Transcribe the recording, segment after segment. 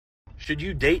Should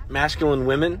you date masculine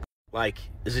women? Like,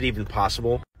 is it even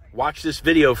possible? Watch this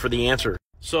video for the answer.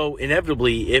 So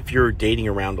inevitably, if you're dating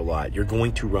around a lot, you're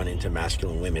going to run into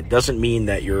masculine women. It doesn't mean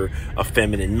that you're a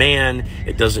feminine man.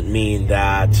 It doesn't mean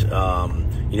that,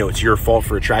 it's your fault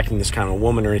for attracting this kind of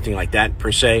woman or anything like that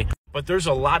per se. But there's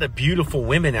a lot of beautiful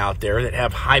women out there that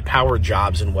have high-powered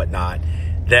jobs and whatnot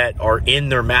that are in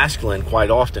their masculine quite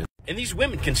often. And these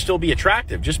women can still be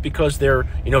attractive just because they're,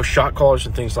 shot callers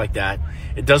and things like that.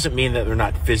 It doesn't mean that they're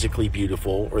not physically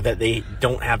beautiful or that they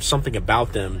don't have something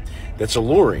about them that's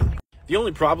alluring. The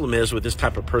only problem is with this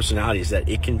type of personality is that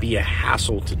it can be a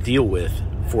hassle to deal with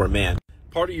for a man.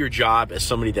 Part of your job as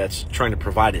somebody that's trying to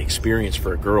provide an experience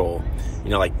for a girl,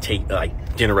 like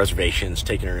dinner reservations,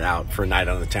 taking her out for a night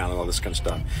on the town and all this kind of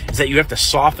stuff, is that you have to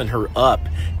soften her up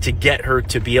to get her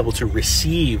to be able to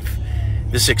receive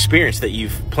this experience that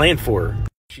you've planned for her.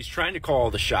 She's trying to call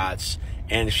all the shots,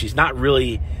 and if she's not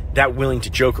really that willing to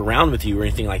joke around with you or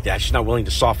anything like that, she's not willing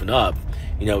to soften up,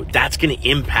 that's going to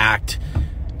impact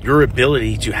your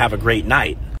ability to have a great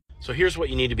night. So here's what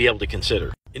you need to be able to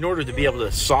consider. In order to be able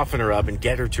to soften her up and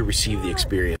get her to receive the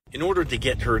experience, in order to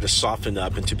get her to soften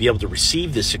up and to be able to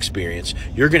receive this experience,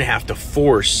 you're going to have to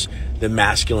force the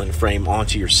masculine frame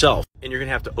onto yourself, and you're going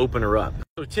to have to open her up.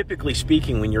 So typically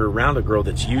speaking, when you're around a girl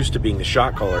that's used to being the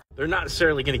shot caller, they're not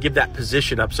necessarily going to give that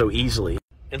position up so easily.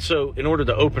 And so in order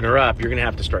to open her up, you're going to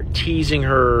have to start teasing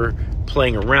her,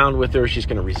 playing around with her. She's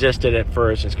going to resist it at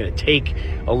first. It's going to take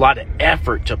a lot of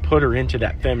effort to put her into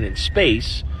that feminine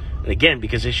space. And again,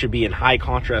 because it should be in high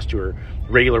contrast to her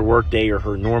regular workday or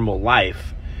her normal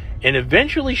life. And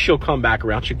eventually she'll come back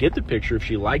around. She'll get the picture if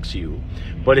she likes you.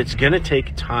 But it's going to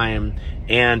take time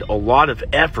and a lot of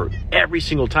effort every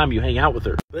single time you hang out with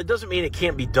her. But that doesn't mean it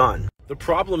can't be done. The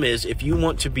problem is, if you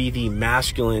want to be the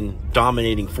masculine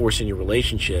dominating force in your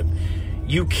relationship,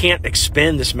 you can't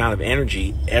expend this amount of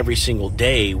energy every single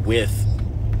day with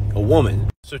a woman.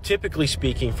 So typically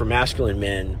speaking, for masculine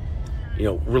men,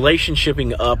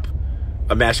 relationshiping up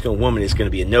a masculine woman is going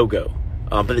to be a no-go.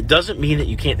 But it doesn't mean that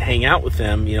you can't hang out with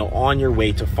them, on your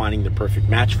way to finding the perfect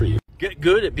match for you. Get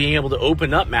good at being able to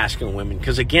open up masculine women,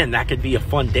 because again, that could be a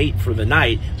fun date for the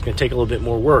night. It's going to take a little bit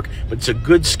more work, but it's a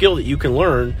good skill that you can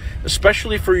learn,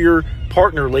 especially for your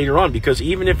partner later on, because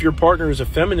even if your partner is a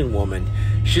feminine woman,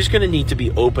 she's going to need to be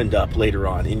opened up later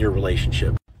on in your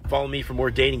relationship. Follow me for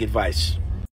more dating advice.